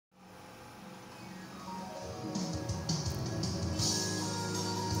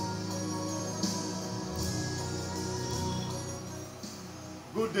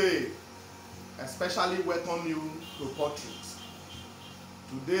new day. I especially welcome you to Portrait.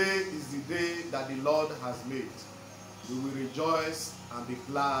 Today is the day that the Lord has made. We will rejoice and be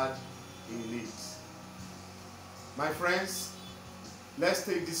glad in it. My friends, let's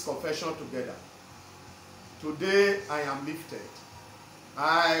take this confession together. Today I am lifted.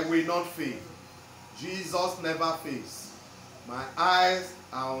 I will not fail. Jesus never fails. My eyes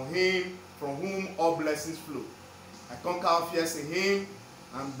are on him from whom all blessings flow. I conquer all fears in him.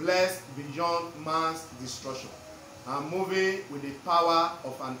 I'm blessed beyond man's destruction. I'm moving with the power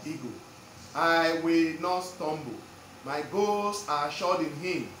of an eagle. I will not stumble. My goals are assured in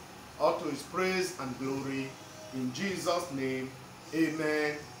him. All to his praise and glory. In Jesus' name,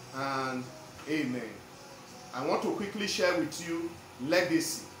 amen and amen. I want to quickly share with you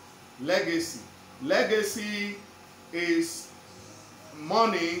legacy. Legacy. Legacy is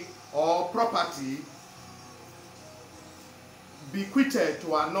money or property bequeathed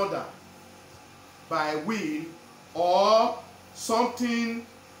to another by will or something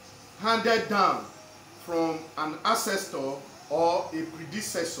handed down from an ancestor or a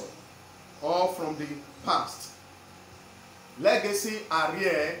predecessor or from the past. Legacy are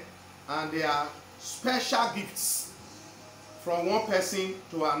rare and they are special gifts from one person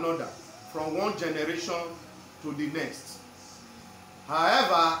to another, from one generation to the next.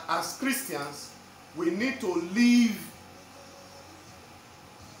 However, as Christians, we need to leave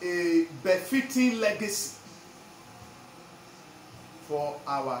a befitting legacy for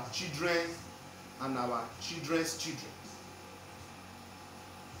our children and our children's children.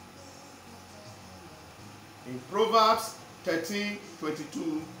 In Proverbs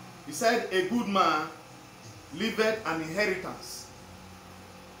 13:22, he said, "A good man leaveth an inheritance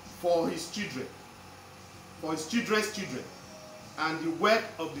for his children, for his children's children, and the work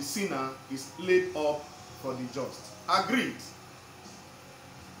of the sinner is laid up for the just." Agreed.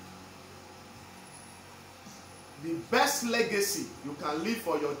 The best legacy you can leave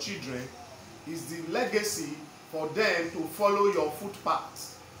for your children is the legacy for them to follow your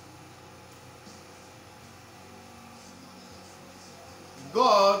footpath.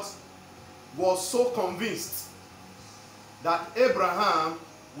 God was so convinced that Abraham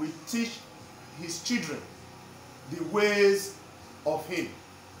will teach his children the ways of him.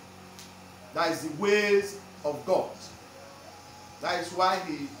 That is the ways of God. That is why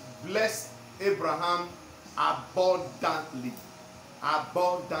he blessed Abraham abundantly.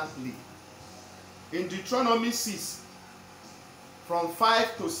 Abundantly. In Deuteronomy 6, from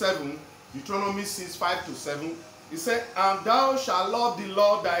 5 to 7, Deuteronomy 6, 5 to 7, he said, "And thou shalt love the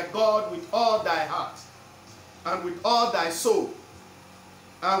Lord thy God with all thy heart, and with all thy soul,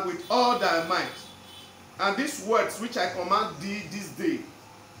 and with all thy might. And these words which I command thee this day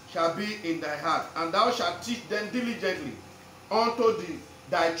shall be in thy heart, and thou shalt teach them diligently unto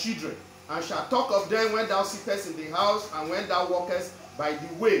thy children, and shalt talk of them when thou sittest in the house, and when thou walkest by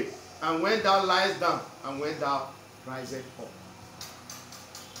the way, and when thou liest down, and when thou risest up."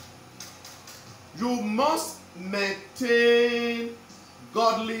 You must maintain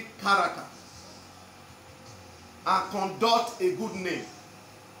godly character and conduct a good name.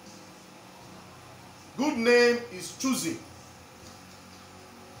 Good name is choosing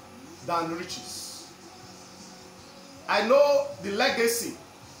than riches. I know the legacy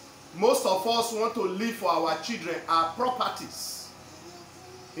most of us want to leave for our children are properties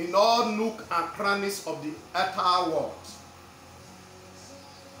in all nook and crannies of the entire world.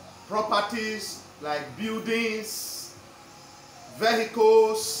 Properties like buildings,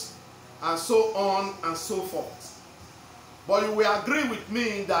 vehicles, and so on and so forth. But you will agree with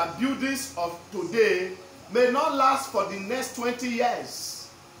me that buildings of today may not last for the next 20 years.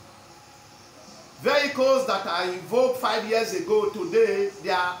 Vehicles that are invoked 5 years ago, today,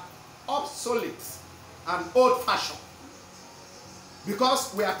 they are obsolete and old-fashioned.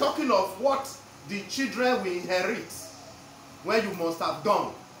 Because we are talking of what the children will inherit when you must have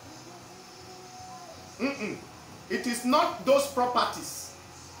gone. It is not those properties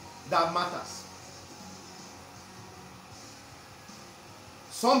that matters.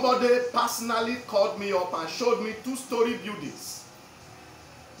 Somebody personally called me up and showed me 2-story buildings.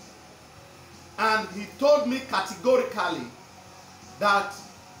 And he told me categorically that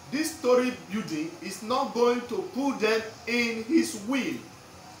this story building is not going to put them in his will.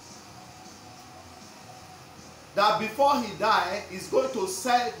 That before he died, he's going to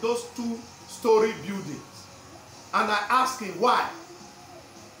sell those 2-story buildings. And I asked him why.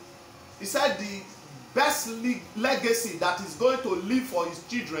 He said the best legacy that he's going to leave for his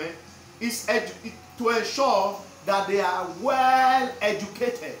children is to ensure that they are well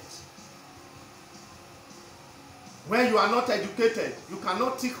educated. When you are not educated, you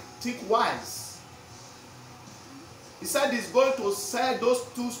cannot think wise. He said he's going to sell those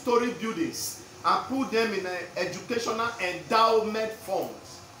 2-story buildings and put them in an educational endowment fund.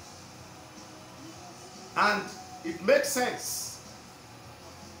 And it makes sense.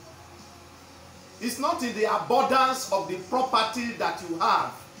 It's not in the abundance of the property that you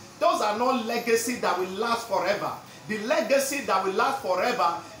have. Those are not legacy that will last forever. The legacy that will last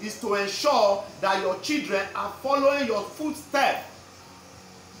forever is to ensure that your children are following your footsteps,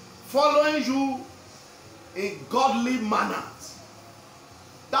 following you in godly manners.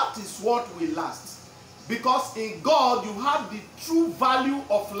 That is what will last. Because in God you have the true value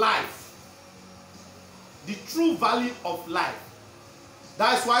of life. The true value of life.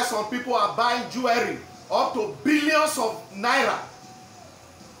 That's why some people are buying jewelry up to billions of naira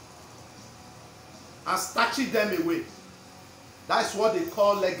and stashing them away. That's what they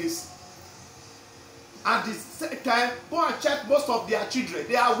call legacy. At the same time, go and check most of their children.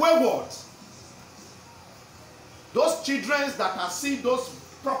 They are wayward. Those children that are seeing those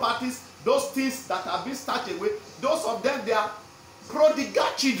properties, those things that have been stashed away, those of them, they are prodigal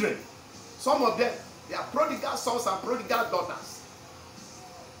children. Some of them, they are prodigal sons and prodigal daughters.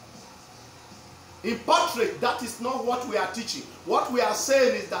 In portrait, that is not what we are teaching. What we are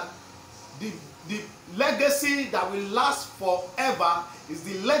saying is that the legacy that will last forever is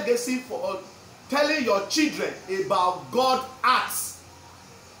the legacy for telling your children about God's acts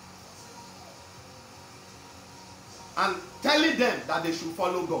and telling them that they should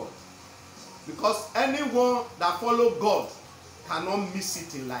follow God. Because anyone that follows God cannot miss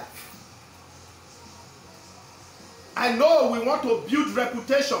it in life. I know we want to build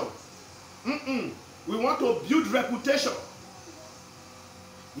reputation. We want to build reputation.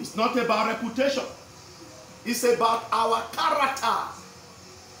 It's not about reputation. It's about our character.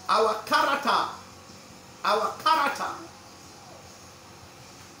 Our character. Our character.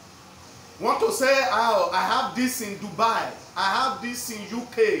 Want to say, oh, I have this in Dubai. I have this in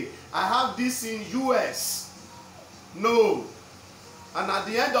UK. I have this in US. No. And at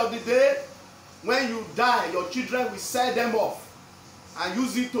the end of the day, when you die, your children will sell them off and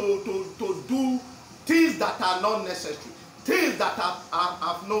use it to do things that are not necessary, things that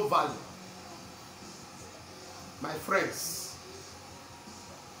have no value. My friends,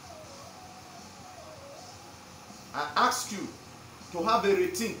 I ask you to have a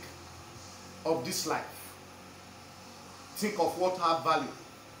rethink of this life. Think of what have value,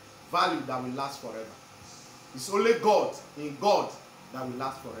 value that will last forever. It's only God, in God, that will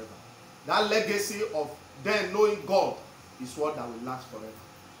last forever. That legacy of them knowing God is what that will last forever.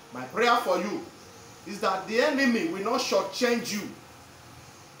 My prayer for you is that the enemy will not shortchange you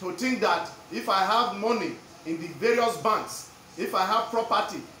to think that if I have money in the various banks, if I have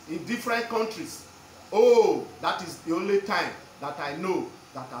property in different countries, oh, that is the only time that I know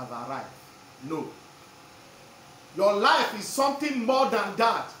that I've arrived. No. Your life is something more than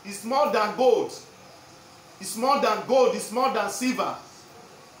that. It's more than gold. It's more than gold. It's more than silver.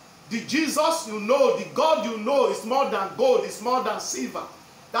 The Jesus you know, the God you know is more than gold. It's more than silver.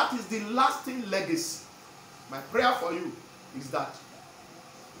 That is the lasting legacy. My prayer for you is that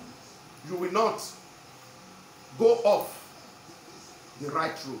you will not go off the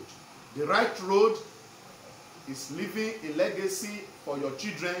right road. The right road is leaving a legacy for your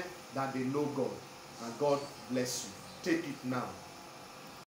children that they know God. And God bless you. Take it now.